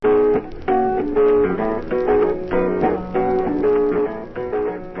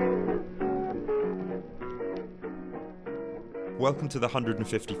Welcome to the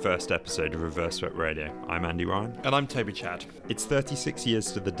 151st episode of Reverse Swept Radio. I'm Andy Ryan. And I'm Toby Chad. It's 36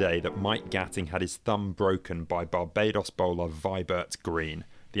 years to the day that Mike Gatting had his thumb broken by Barbados bowler Vibert Green.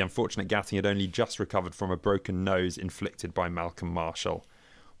 The unfortunate Gatting had only just recovered from a broken nose inflicted by Malcolm Marshall.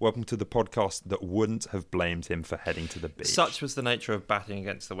 Welcome to the podcast that wouldn't have blamed him for heading to the beach. Such was the nature of batting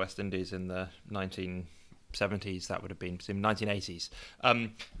against the West Indies in the 1970s, that would have been 1980s.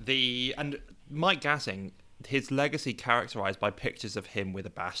 And Mike Gatting, his legacy characterised by pictures of him with a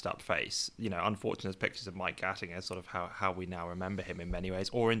bashed up face. You know, unfortunate pictures of Mike Gatting as sort of how we now remember him in many ways,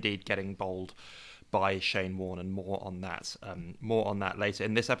 or indeed getting bowled by Shane Warne, and more on that later.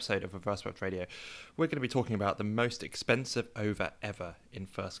 In this episode of Reverse Swept Radio, we're going to be talking about the most expensive over ever in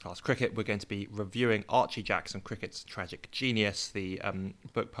first-class cricket. We're going to be reviewing Archie Jackson, Cricket's Tragic Genius, the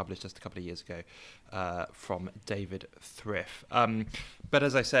book published just a couple of years ago from David Thrift. But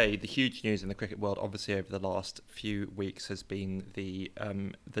as I say, the huge news in the cricket world, obviously over the last few weeks, has been the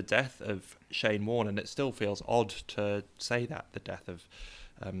death of Shane Warne, and it still feels odd to say that, the death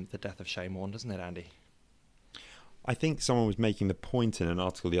of Shane Warne, doesn't it, Andy? I think someone was making the point in an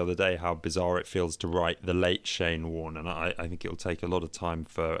article the other day how bizarre it feels to write the late Shane Warne, and I think it'll take a lot of time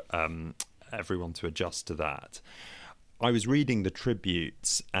for everyone to adjust to that. I was reading the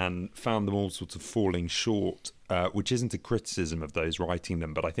tributes and found them all sort of falling short, which isn't a criticism of those writing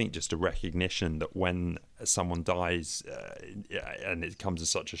them, but I think just a recognition that when someone dies and it comes as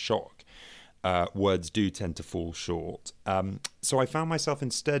such a shock, words do tend to fall short. So I found myself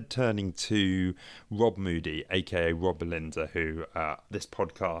instead turning to Rob Moody, aka Rob Belinda, who this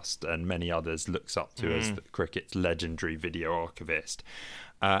podcast and many others looks up to as the cricket's legendary video archivist.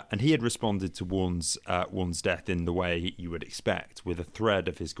 And he had responded to Warne's death in the way you would expect, with a thread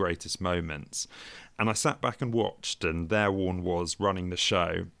of his greatest moments. And I sat back and watched, and there Warne was running the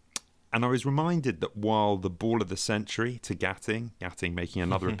show. And I was reminded that while the ball of the century to Gatting making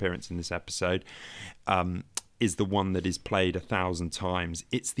another appearance in this episode, is the one that is played 1,000 times,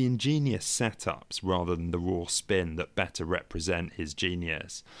 it's the ingenious setups rather than the raw spin that better represent his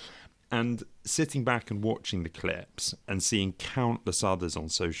genius. And sitting back and watching the clips and seeing countless others on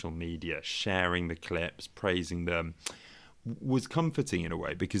social media sharing the clips, praising them, was comforting in a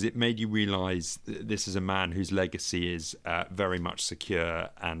way, because it made you realise this is a man whose legacy is very much secure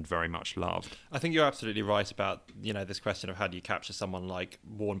and very much loved. I think you're absolutely right about, you know, this question of how do you capture someone like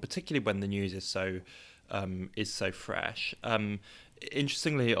Warne, particularly when the news is so fresh.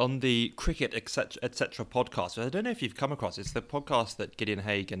 Interestingly, on the Cricket etc. podcast, I don't know if you've come across, it's the podcast that Gideon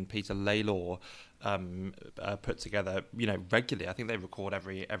Haigh and Peter Laylor put together, you know, regularly. I think they record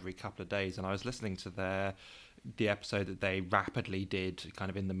every couple of days, and I was listening to the episode that they rapidly did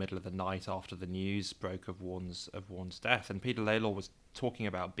kind of in the middle of the night after the news broke of Warne's death. And Peter Laylor was talking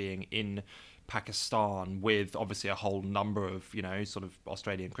about being in Pakistan with obviously a whole number of, you know, sort of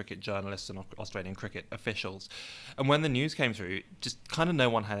Australian cricket journalists and Australian cricket officials. And when the news came through, just kind of no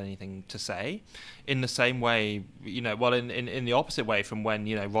one had anything to say, in the same way, you know, well, in the opposite way from when,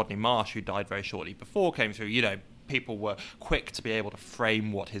 you know, Rodney Marsh, who died very shortly before, came through, you know, people were quick to be able to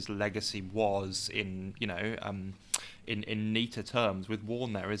frame what his legacy was in, you know, in neater terms. With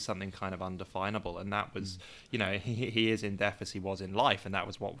Warne, there is something kind of undefinable, and that was, you know, he is in death as he was in life, and that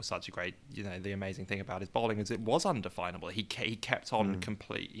was what was such a great, you know, the amazing thing about his bowling is it was undefinable. He kept on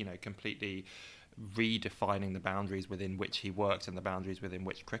completely redefining the boundaries within which he worked and the boundaries within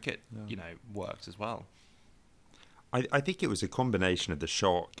which cricket, you know, worked as well. I think it was a combination of the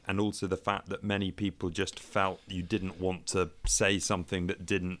shock and also the fact that many people just felt you didn't want to say something that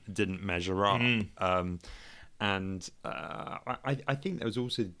didn't measure up. And I think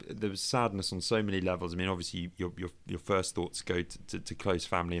there was sadness on so many levels. I mean, obviously your first thoughts go to close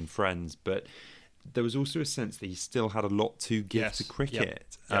family and friends, but there was also a sense that he still had a lot to give to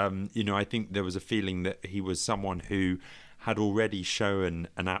cricket. Yep. You know, I think there was a feeling that he was someone who had already shown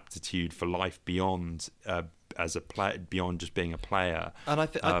an aptitude for life beyond as a player, beyond just being a player. And I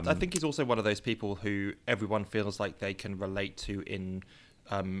think he's also one of those people who everyone feels like they can relate to in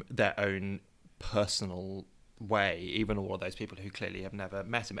their own personal way, even all of those people who clearly have never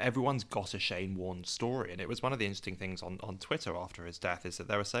met him. Everyone's got a Shane Warne story, and it was one of the interesting things on Twitter after his death is that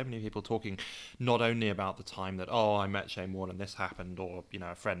there are so many people talking not only about the time that, oh, I met Shane Warne and this happened, or, you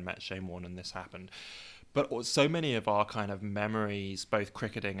know, a friend met Shane Warne and this happened, but so many of our kind of memories, both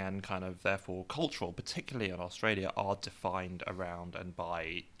cricketing and kind of therefore cultural, particularly in Australia, are defined around and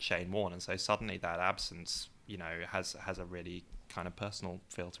by Shane Warne, and so suddenly that absence, you know, has a really kind of personal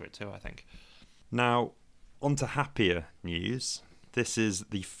feel to it too, I think. Now, on to happier news. This is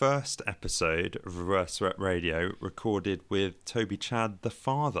the first episode of Reverse Sweat Radio recorded with Toby Chad, the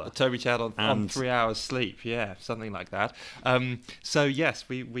father. Toby Chad on 3 hours sleep, yeah, something like that. So yes,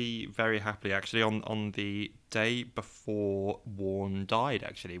 we very happily actually on the day before Warren died,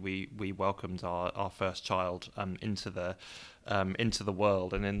 actually we welcomed our first child into the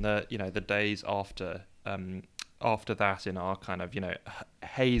world, and in the days after that, in our kind of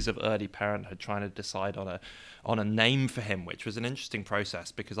haze of early parenthood, trying to decide on a name for him, which was an interesting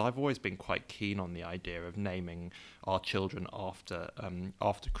process, because I've always been quite keen on the idea of naming our children after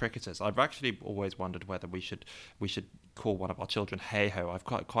cricketers. I've actually always wondered whether we should call one of our children Hayhoe. I've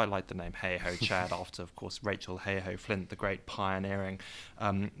quite liked the name Hayhoe Chad after, of course, Rachel Hayhoe Flint, the great pioneering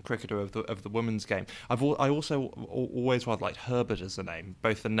cricketer of the women's game. I also always rather liked Herbert as a name,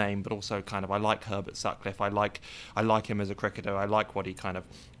 both the name but also kind of I like Herbert Sutcliffe. I like him as a cricketer. I like what he kind of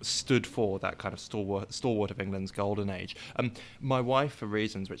stood for, that kind of stalwart of England's golden age. My wife, for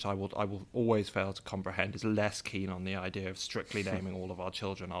reasons which I will always fail to comprehend, is less keen on the idea of strictly naming all of our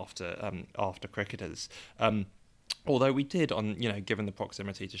children after cricketers. Although we did, given the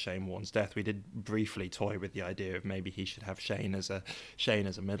proximity to Shane Warne's death, we did briefly toy with the idea of maybe he should have Shane as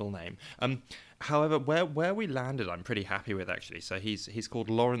a middle name. However, where we landed, I'm pretty happy with, actually. So he's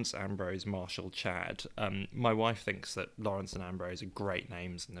called Lawrence Ambrose Marshall Chad. My wife thinks that Lawrence and Ambrose are great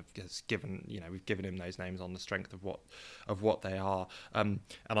names, and we've given him those names on the strength of what they are, and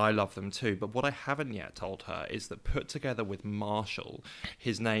I love them too. But what I haven't yet told her is that put together with Marshall,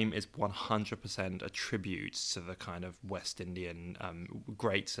 his name is 100% a tribute to the kind of West Indian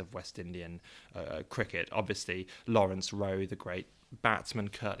greats of West Indian cricket. Obviously, Lawrence Rowe, the great batsman,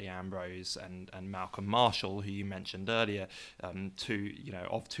 Curtly Ambrose and Malcolm Marshall, who you mentioned earlier,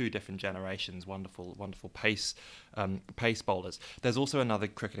 of two different generations, wonderful pace bowlers. There's also another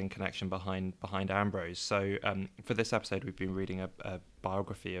cricketing connection behind Ambrose. So for this episode, we've been reading a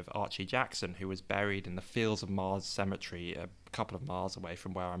biography of Archie Jackson, who was buried in the Fields of Mars Cemetery, a couple of miles away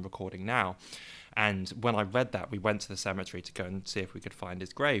from where I'm recording now. And when I read that, we went to the cemetery to go and see if we could find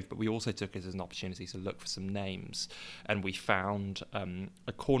his grave, but we also took it as an opportunity to look for some names. And we found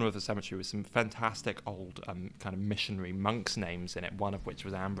a corner of the cemetery with some fantastic old kind of missionary monks' names in it, one of which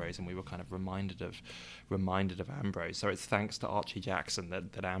was Ambrose, and we were kind of reminded of Ambrose. So it's thanks to Archie Jackson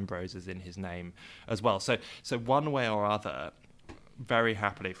that Ambrose is in his name as well. So one way or other, very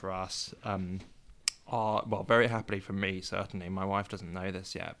happily for us, very happily for me, certainly. My wife doesn't know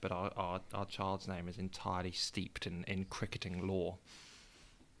this yet, but our child's name is entirely steeped in cricketing lore.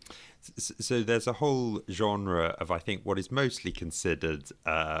 So there's a whole genre of, I think, what is mostly considered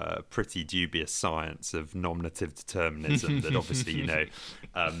pretty dubious science of nominative determinism. That obviously,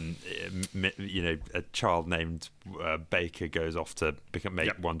 a child named Baker goes off to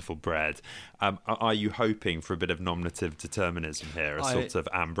make wonderful bread. Are you hoping for a bit of nominative determinism here, a sort of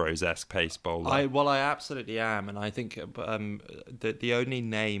Ambrose-esque pace bowler? I absolutely am, and I think the only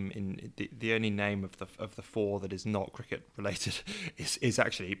name of the four that is not cricket related is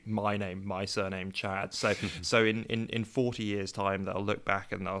actually my name, my surname Chad. So in 40 years' time, they'll look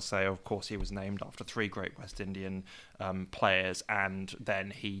back and they'll say, of course, he was named after three great West Indian players, and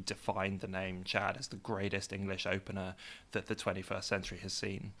then he defined the name Chad as the greatest English opener that the 21st century has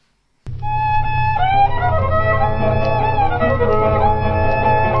seen.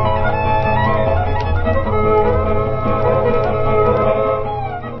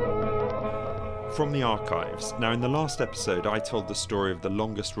 From the archives. Now, in the last episode, I told the story of the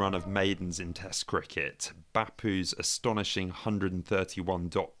longest run of maidens in Test cricket, Bapu's astonishing 131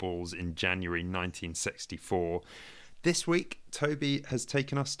 dot balls in January 1964. This week, Toby has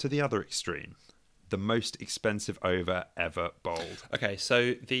taken us to the other extreme. The most expensive over ever bowled. Okay,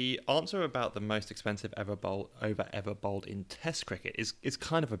 so the answer about the most expensive over ever bowled in Test cricket is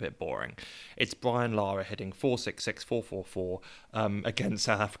kind of a bit boring. It's Brian Lara hitting 466, 444 against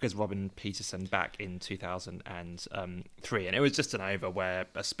South Africa's Robin Peterson back in 2003, and it was just an over where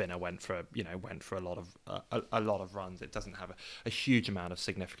a spinner went for a lot of runs. It doesn't have a huge amount of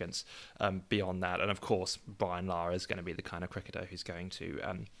significance beyond that, and of course Brian Lara is going to be the kind of cricketer who's going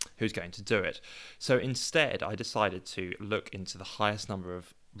to do it. So instead, I decided to look into the highest number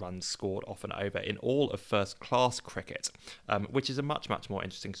of runs scored off an over in all of first-class cricket, which is a much, much more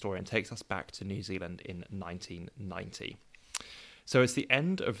interesting story and takes us back to New Zealand in 1990. So it's the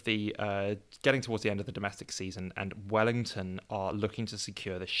end of getting towards the end of the domestic season, and Wellington are looking to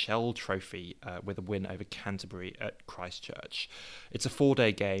secure the Shell Trophy with a win over Canterbury at Christchurch. It's a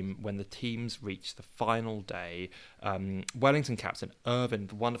 4-day game. When the teams reach the final day, Wellington captain Irvin,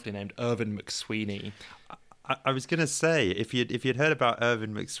 wonderfully named Irvin McSweeney. I was going to say, if you'd heard about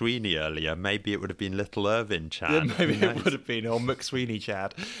Irvin McSweeney earlier, maybe it would have been Little Irvin Chad. Yeah, maybe it would have been, or McSweeney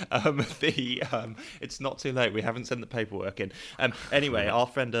Chad. It's not too late. We haven't sent the paperwork in. Anyway, our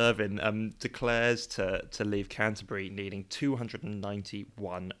friend Irvin declares to leave Canterbury needing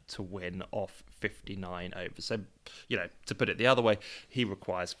 291 to win off 59 overs. So, to put it the other way, he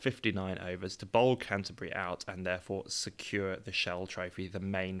requires 59 overs to bowl Canterbury out and therefore secure the Shell Trophy, the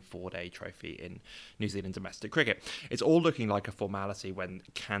main 4-day trophy in New Zealand domestic cricket. It's all looking like a formality when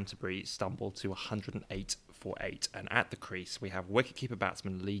Canterbury stumbled to 108 for 8, and at the crease we have wicketkeeper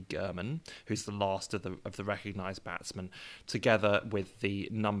batsman Lee Gurman, who's the last of the recognised batsmen, together with the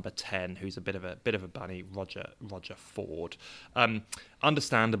number 10, who's a bit of a bunny, Roger Ford.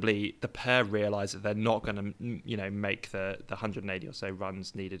 Understandably, the pair realise that they're not going to, make the 180 or so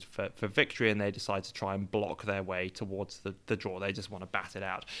runs needed for victory, and they decide to try and block their way towards the draw. They just want to bat it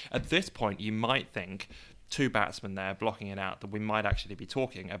out. At this point, you might think, two batsmen there blocking it out, that we might actually be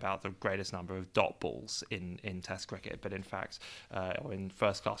talking about the greatest number of dot balls in Test cricket, but in fact, or in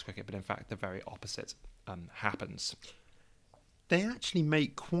first class cricket, but in fact the very opposite happens. They actually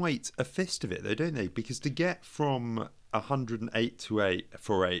make quite a fist of it, though, don't they? Because to get from 108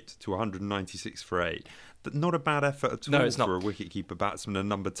 for 8 to 196 for 8, not a bad effort at all. No, it's not. For a wicketkeeper batsman and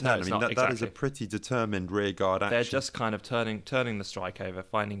number 10. No, it's not, that is a pretty determined rearguard action. They're just kind of turning the strike over,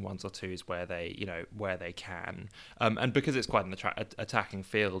 finding ones or twos where they can, and because it's quite an attacking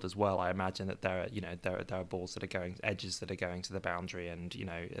field as well. I imagine that there are balls that are going, edges that are going to the boundary, and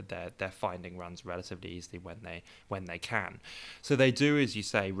they're finding runs relatively easily when they can. So they do, as you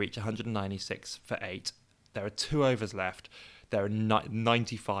say, reach 196 for 8. There are 2 overs left. There are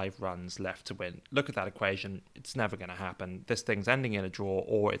 95 runs left to win. Look at that equation. It's never going to happen. This thing's ending in a draw,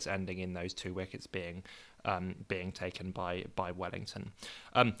 or it's ending in those 2 wickets being taken by Wellington.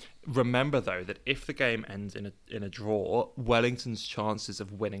 Remember, though, that if the game ends in a draw, Wellington's chances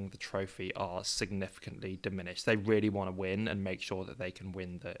of winning the trophy are significantly diminished. They really want to win and make sure that they can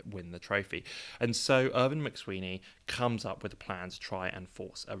win the trophy. And so Irvin McSweeney comes up with a plan to try and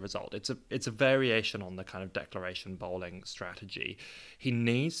force a result. It's a variation on the kind of declaration bowling strategy. He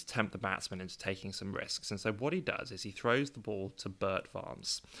needs to tempt the batsman into taking some risks. And so what he does is he throws the ball to Bert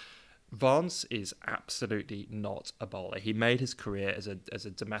Vance. Vance is absolutely not a bowler. He made his career as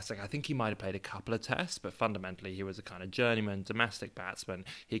a domestic. I think he might have played a couple of tests, but fundamentally he was a kind of journeyman domestic batsman.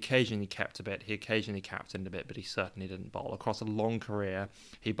 He occasionally kept a bit, he occasionally captained a bit, but he certainly didn't bowl. Across a long career,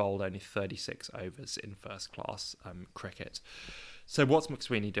 he bowled only 36 overs in first class cricket. So what's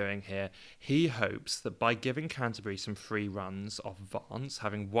McSweeney doing here? He hopes that by giving Canterbury some free runs off Vance,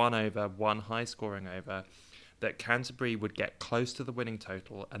 having one high scoring over, that Canterbury would get close to the winning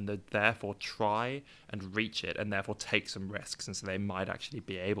total and they'd therefore try and reach it and therefore take some risks. And so they might actually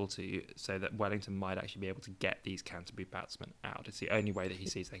be able to, so that Wellington might actually be able to get these Canterbury batsmen out. It's the only way that he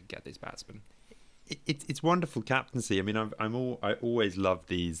sees they can get these batsmen. It's wonderful captaincy. I mean, I always love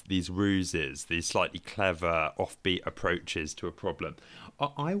these ruses, these slightly clever, offbeat approaches to a problem.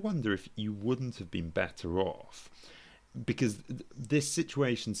 I wonder if you wouldn't have been better off, because this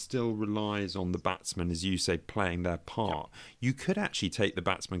situation still relies on the batsman, as you say, playing their part. Yep. You could actually take the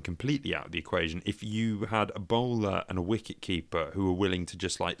batsman completely out of the equation if you had a bowler and a wicketkeeper who were willing to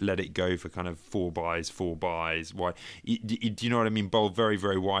just let it go for kind of 4 byes. Why? Do you know what I mean? Bowl very,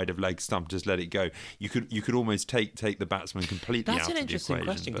 very wide of leg stump, just let it go. You could almost take the batsman completely out of the equation. That's an interesting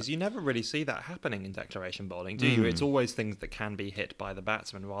question, because you never really see that happening in declaration bowling, do you? It's always things that can be hit by the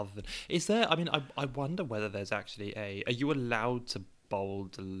batsman rather than... Is there... I mean, I wonder whether there's actually a... Are you allowed to bowl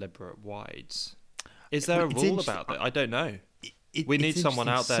deliberate wides? Is there a rule about that? I don't know. We need someone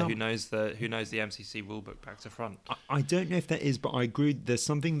out there who knows the MCC rulebook back to front. I don't know if there is, but I agree. There's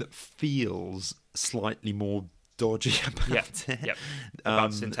something that feels slightly more dodgy about it. Yep.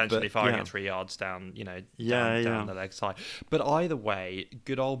 About intentionally firing it 3 yards down, down the leg side. But either way,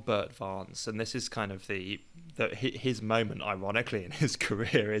 good old Bert Vance, and this is kind of his moment, ironically, in his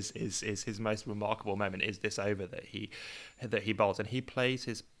career is his most remarkable moment, is this over that he bowls, and he plays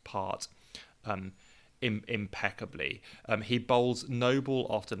his part impeccably. He bowls no ball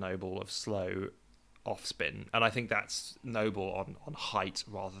after no ball of slow off spin, and I think that's noble on height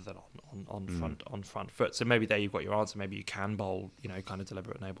rather than on front foot. So maybe there you've got your answer. Maybe you can bowl, kind of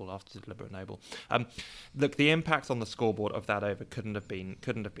deliberate no ball after deliberate no ball. Look, the impact on the scoreboard of that over couldn't have been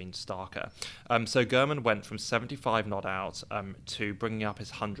starker. So Gurman went from 75 not out to bringing up his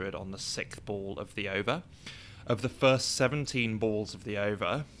 100 on the 6th ball of the over. Of the first 17 balls of the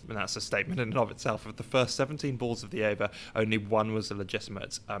over, and that's a statement in and of itself, of the first 17 balls of the over, only one was a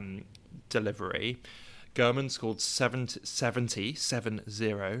legitimate delivery. Gurman scored 70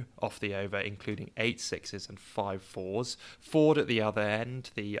 off the over, including 8 sixes and 5 fours. Ford at the other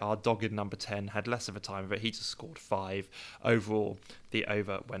end, our dogged number 10, had less of a time of it. He just scored 5. Overall, the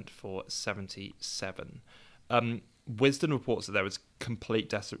over went for 77. Wisden reports that there was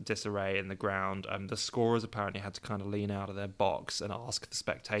complete disarray in the ground. The scorers apparently had to kind of lean out of their box and ask the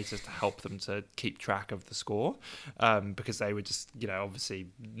spectators to help them to keep track of the score, because they were just, obviously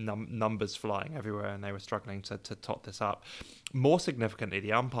numbers flying everywhere and they were struggling to tot this up. More significantly,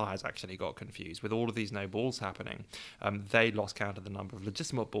 the umpires actually got confused with all of these no balls happening. They lost count of the number of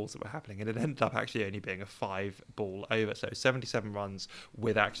legitimate balls that were happening, and it ended up actually only being a 5-ball over. So 77 runs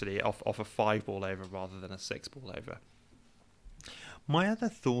with actually off a 5-ball over rather than a 6-ball over. My other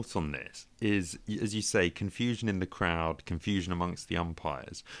thought on this is, as you say, confusion in the crowd, confusion amongst the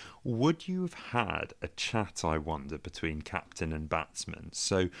umpires. Would you have had a chat, I wonder, between captain and batsman?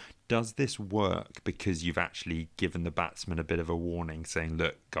 So does this work because you've actually given the batsman a bit of a warning saying,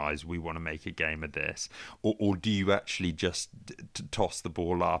 look, guys, we want to make a game of this? Or do you actually just toss the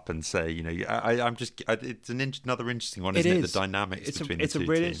ball up and say, it's another interesting one, isn't it? The dynamics between the two teams. It's a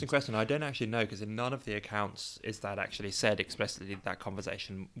really interesting question. I don't actually know, because in none of the accounts is that actually said explicitly that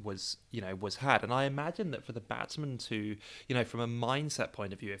conversation was had. And I imagine that for the batsman to, from a mindset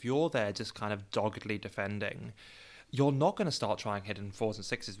point of view, if you're there just kind of doggedly defending, you're not going to start trying hitting 4s and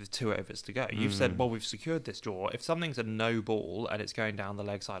 6s with 2 overs to go. You've said, well, we've secured this draw. If something's a no ball and it's going down the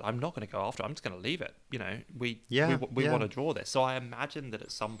leg side, I'm not going to go after it. I'm just going to leave it. We want to draw this. So I imagine that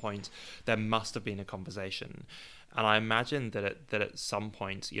at some point there must have been a conversation. And I imagine that at some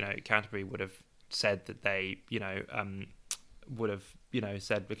point, Canterbury would have said that they, would have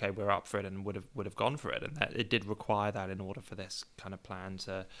said, okay, we're up for it, and would have gone for it, and that it did require that in order for this kind of plan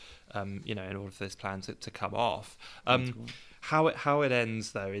to to come off. How it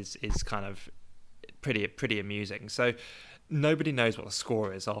ends though is kind of pretty amusing. So nobody knows what the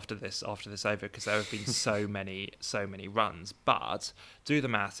score is after this over, because there have been so many runs. But do the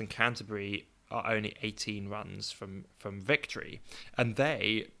maths, and Canterbury are only 18 runs from victory, and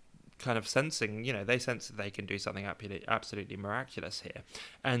they kind of sensing, they sense that they can do something absolutely miraculous here.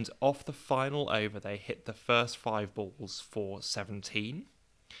 And off the final over, they hit the first 5 balls for 17,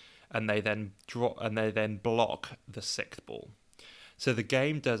 and they then block the 6th ball. So the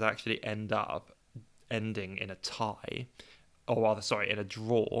game does actually ending in a tie, or rather, sorry, in a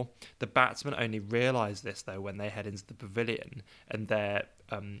draw. The batsmen only realise this though when they head into the pavilion, and their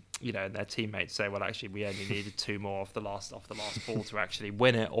their teammates say, well, actually, we only needed 2 more off the last ball to actually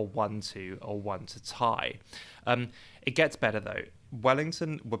win it, or 1 to tie. It gets better though.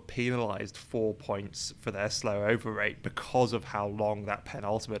 Wellington were penalised 4 points for their slow over rate because of how long that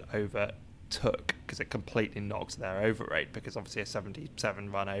penultimate over took, because it completely knocked their over rate, because obviously a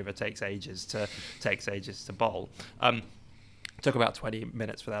 77 run over takes ages to bowl. Took about 20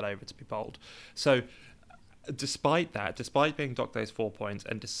 minutes for that over to be bowled. So despite being docked those 4 points,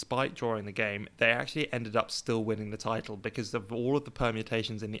 and despite drawing the game, they actually ended up still winning the title, because of all of the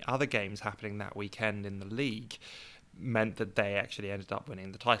permutations in the other games happening that weekend in the league meant that they actually ended up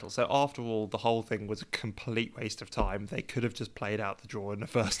winning the title. So after all, the whole thing was a complete waste of time. They could have just played out the draw in the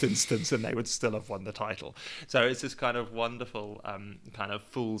first instance and they would still have won the title. So it's this kind of wonderful kind of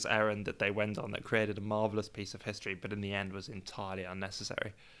fool's errand that they went on that created a marvellous piece of history, but in the end was entirely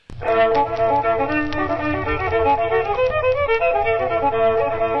unnecessary.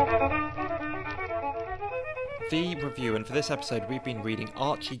 The review, and for this episode we've been reading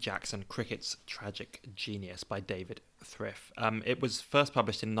Archie Jackson, Cricket's Tragic Genius by David Thrift. It was first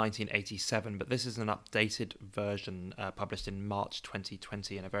published in 1987, but this is an updated version published in March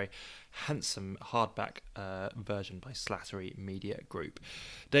 2020 in a very handsome hardback version by Slattery Media Group.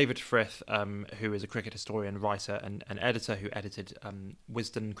 David Frith, who is a cricket historian, writer and editor who edited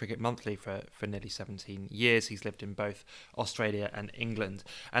Wisden Cricket Monthly for nearly 17 years. He's lived in both Australia and England.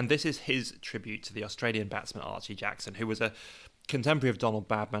 And this is his tribute to the Australian batsman Archie Jackson, who was a contemporary of Donald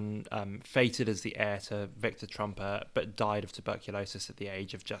Badman, fated as the heir to Victor Trumper, but died of tuberculosis at the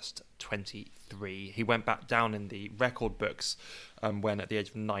age of just 23. He went back down in the record books when at the age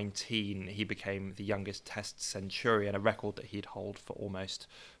of 19 he became the youngest Test centurion, a record that he'd hold for almost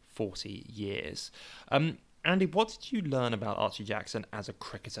 40 years. Andy, what did you learn about Archie Jackson as a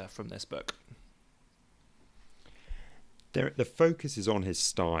cricketer from this book? The focus is on his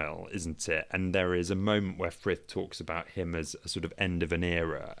style, isn't it? And there is a moment where Frith talks about him as a sort of end of an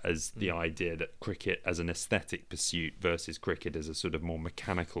era, as the idea that cricket as an aesthetic pursuit versus cricket as a sort of more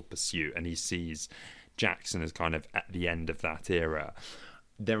mechanical pursuit. And he sees Jackson as kind of at the end of that era.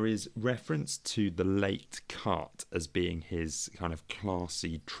 There is reference to the late cut as being his kind of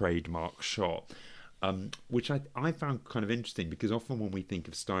classy trademark shot. which I found kind of interesting, because often when we think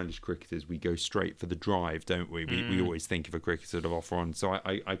of stylish cricketers, we go straight for the drive, don't we? We always think of a cricketer to offer on. So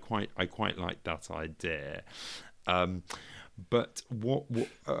I quite like that idea. But what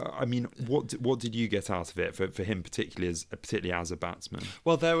did you get out of it for him, particularly as a batsman?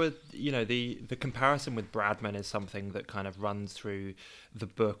 Well, there were, the comparison with Bradman is something that kind of runs through the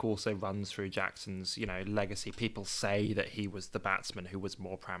book, also runs through Jackson's, legacy. People say that he was the batsman who was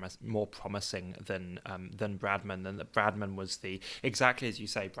more promising than Bradman, and that Bradman was exactly as you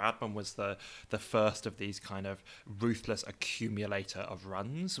say, Bradman was the first of these kind of ruthless accumulator of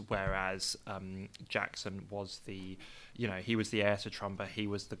runs, whereas Jackson was he was the heir to Trumper. He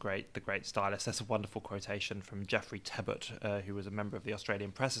was the great stylist. There's a wonderful quotation from Geoffrey Tebbott, who was a member of the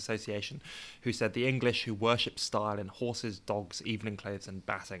Australian Press Association, who said, "The English who worship style in horses, dogs, evening clothes and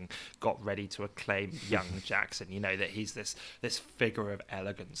batting got ready to acclaim young Jackson." That he's this figure of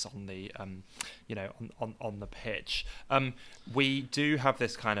elegance on the on the pitch. We do have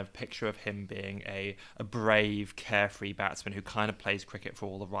this kind of picture of him being a brave, carefree batsman who kind of plays cricket for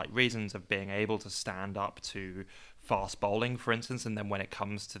all the right reasons, of being able to stand up to fast bowling, for instance, and then when it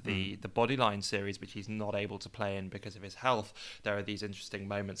comes to the Bodyline series, which he's not able to play in because of his health, there are these interesting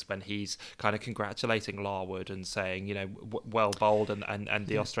moments when he's kind of congratulating Larwood and saying, well bowled, and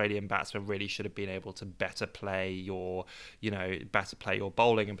the Australian batsman really should have been able to better play your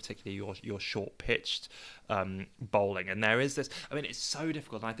bowling, and particularly your short pitched bowling. And there is this, it's so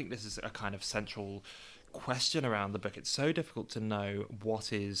difficult, and I think this is a kind of central question around the book. It's so difficult to know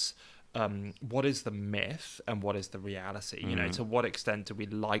what is the myth and what is the reality. To what extent do we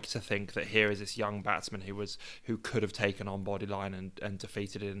like to think that here is this young batsman who could have taken on Bodyline and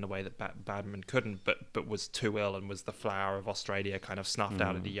defeated it in a way that Bradman couldn't, but was too ill and was the flower of Australia, kind of snuffed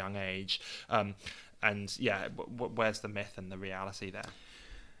out at a young age. Where's the myth and the reality there?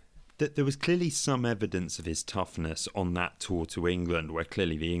 There was clearly some evidence of his toughness on that tour to England, where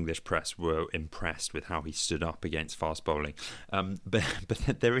clearly the English press were impressed with how he stood up against fast bowling.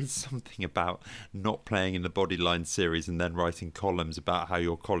 But there is something about not playing in the Bodyline series and then writing columns about how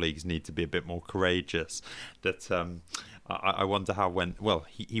your colleagues need to be a bit more courageous. That I wonder how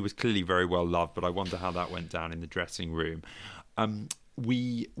he was clearly very well loved, but I wonder how that went down in the dressing room.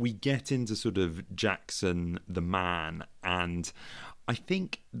 We get into sort of Jackson the man, and I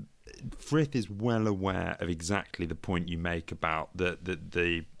think Frith is well aware of exactly the point you make about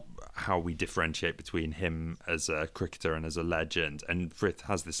the how we differentiate between him as a cricketer and as a legend. And Frith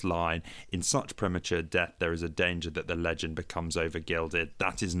has this line: "In such premature death, there is a danger that the legend becomes over-gilded."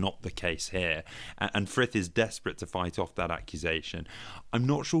 That is not the case here. And Frith is desperate to fight off that accusation. I'm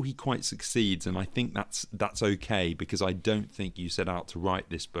not sure he quite succeeds, and I think that's okay, because I don't think you set out to write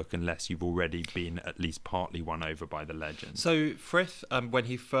this book unless you've already been at least partly won over by the legend. So Frith,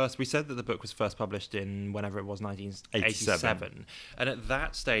 we said that the book was first published in whenever it was 1987, and at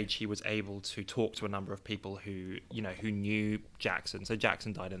that stage he was able to talk to a number of people who knew Jackson. So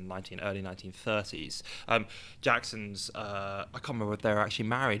Jackson died in the early 1930s. Jackson's I can't remember if they were actually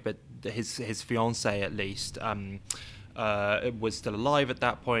married, but his fiancée at least was still alive at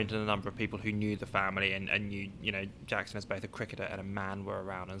that point, and a number of people who knew the family and knew Jackson as both a cricketer and a man were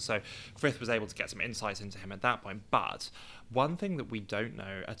around, and so Frith was able to get some insights into him at that point. But one thing that we don't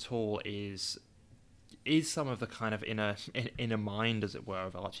know at all is some of the kind of inner mind, as it were,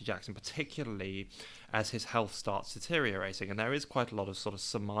 of Archie Jackson, particularly as his health starts deteriorating. And there is quite a lot of sort of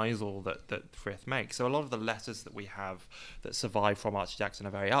surmisal that Frith makes. So a lot of the letters that we have that survive from Archie Jackson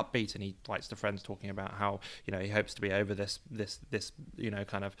are very upbeat, and he writes to friends talking about how he hopes to be over this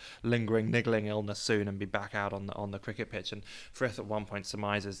kind of lingering, niggling illness soon and be back out on the cricket pitch. And Frith at one point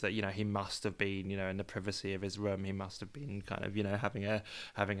surmises that he must have been in the privacy of his room, he must have been kind of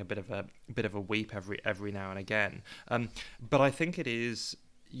having a bit of a weep every now and again. But I think it is,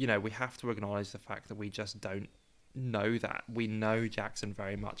 we have to acknowledge the fact that we just don't know that. We know Jackson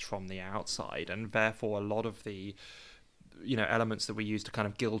very much from the outside, and therefore a lot of the elements that we use to kind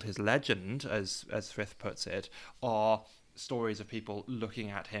of gild his legend, as Frith puts it, are stories of people looking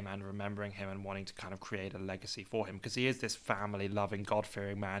at him and remembering him and wanting to kind of create a legacy for him, because he is this family-loving,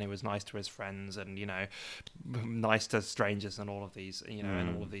 God-fearing man who was nice to his friends and nice to strangers and all of these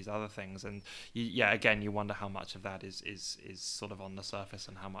and all of these other things. And again, you wonder how much of that is sort of on the surface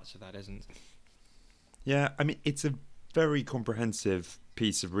and how much of that isn't. Yeah, it's a very comprehensive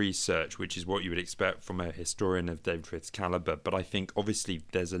piece of research, which is what you would expect from a historian of David Frith's caliber. But I think obviously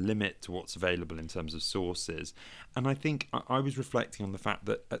there's a limit to what's available in terms of sources. And I think I was reflecting on the fact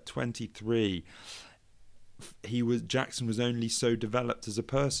that at 23, Jackson was only so developed as a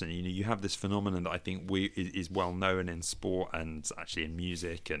person. You have this phenomenon that I think is well known in sport and actually in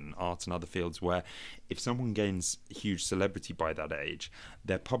music and art and other fields, where if someone gains huge celebrity by that age,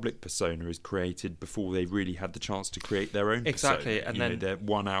 their public persona is created before they really had the chance to create their own exactly persona. And then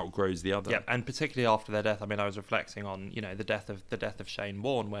one outgrows the other. Yeah, and particularly after their death. I mean, I was reflecting on the death of Shane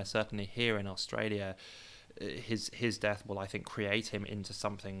Warne, where certainly here in Australia, his death will, I think, create him into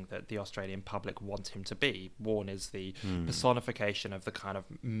something that the Australian public want him to be. Warne is the personification of the kind of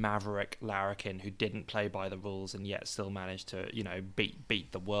maverick larrikin who didn't play by the rules and yet still managed to,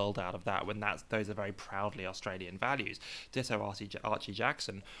 beat the world out of that. When those are very proudly Australian values. Ditto Archie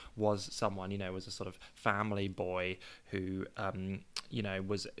Jackson was someone, was a sort of family boy who,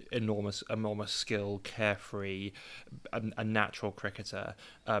 was enormous skill, carefree, a natural cricketer.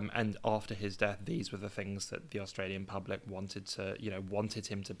 And after his death, these were the things that the Australian public wanted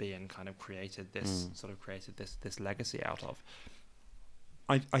him to be, and kind of created this legacy out of.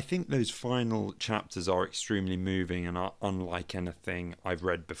 I think those final chapters are extremely moving and are unlike anything I've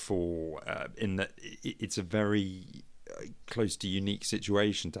read before, in that it's a very close to unique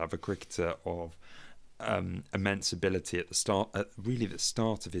situation to have a cricketer of immense ability at the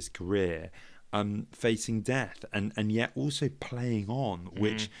start of his career, facing death and yet also playing on,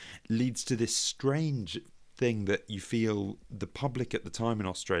 which leads to this strange thing that you feel the public at the time in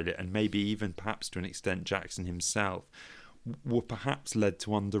Australia, and maybe even perhaps to an extent Jackson himself, were perhaps led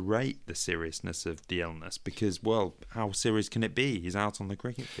to underrate the seriousness of the illness, because, well, how serious can it be? He's out on the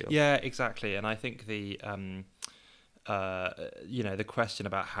cricket field. Yeah, exactly. And I think the question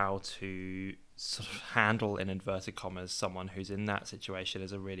about how to sort of handle, in inverted commas, someone who's in that situation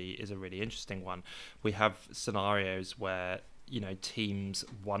is a really interesting one. We have scenarios where teams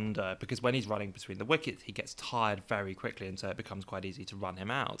wonder, because when he's running between the wickets, he gets tired very quickly, and so it becomes quite easy to run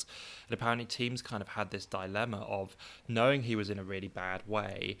him out. And apparently teams kind of had this dilemma of knowing he was in a really bad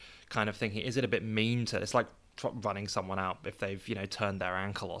way, kind of thinking, is it a bit mean to... It's like running someone out if they've turned their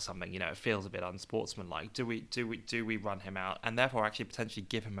ankle or something. It feels a bit unsportsmanlike. Do we run him out, and therefore actually potentially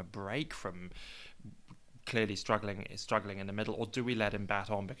give him a break from clearly struggling in the middle, or do we let him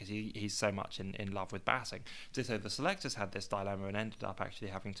bat on because he's so much in love with batting? So the selectors had this dilemma and ended up actually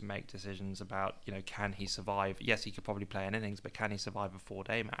having to make decisions about, can he survive? Yes, he could probably play an innings, but can he survive a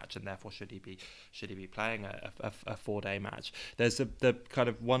 4-day match? And therefore, should he be playing a 4-day match? There's the kind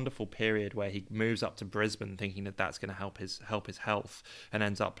of wonderful period where he moves up to Brisbane thinking that that's going to help his health, and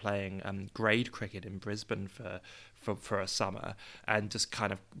ends up playing grade cricket in Brisbane for a summer, and just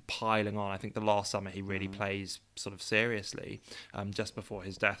kind of piling on. I think the last summer he really plays sort of seriously, just before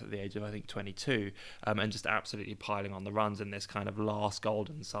his death at the age of, I think, 22, and just absolutely piling on the runs in this kind of last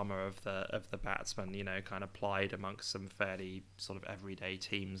golden summer of the batsman, kind of plied amongst some fairly sort of everyday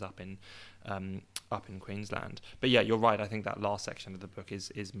teams up in Queensland. But yeah, you're right. I think that last section of the book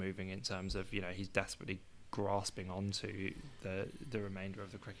is moving in terms of, he's desperately grasping onto the remainder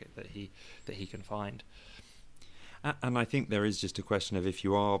of the cricket that he can find. And I think there is just a question of, if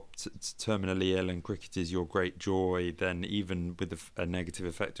you are terminally ill and cricket is your great joy, then even with a negative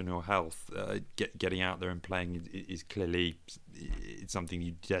effect on your health, getting out there and playing is clearly something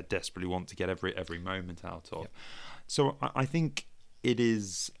you desperately want to get every moment out of. Yep. So I think it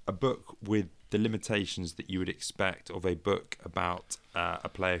is a book with the limitations that you would expect of a book about a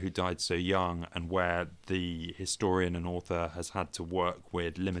player who died so young, and where the historian and author has had to work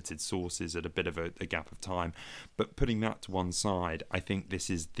with limited sources at a bit of a gap of time. But putting that to one side, I think this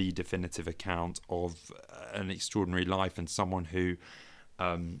is the definitive account of an extraordinary life, and someone who,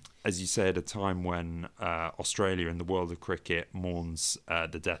 as you say, at a time when Australia and the world of cricket mourns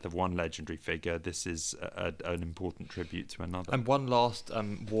the death of one legendary figure, this is an important tribute to another. And one last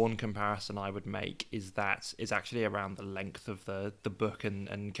Warne comparison I would make is that it's actually around the length of the book,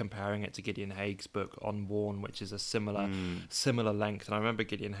 and comparing it to Gideon Haig's book on Warne, which is a similar length. And I remember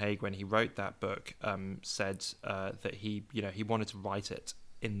Gideon Haig, when he wrote that book, said that he wanted to write it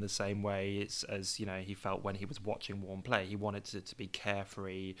in the same way as he felt when he was watching Warne play. He wanted it to be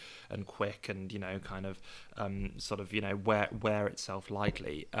carefree and quick, and kind of wear itself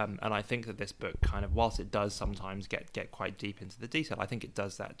lightly. And I think that this book kind of, whilst it does sometimes get quite deep into the detail, I think it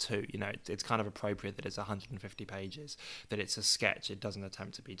does that too. It's kind of appropriate that it's 150 pages, that it's a sketch. It doesn't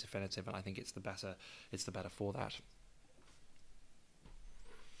attempt to be definitive, and I think it's the better for that.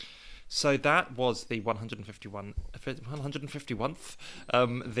 So that was the 151th. I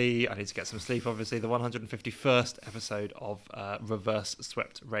need to get some sleep, obviously. The 151st episode of Reverse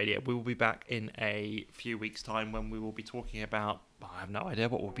Swept Radio. We will be back in a few weeks' time, when we will be talking about... I have no idea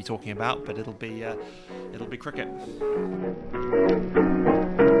what we'll be talking about, but it'll be cricket.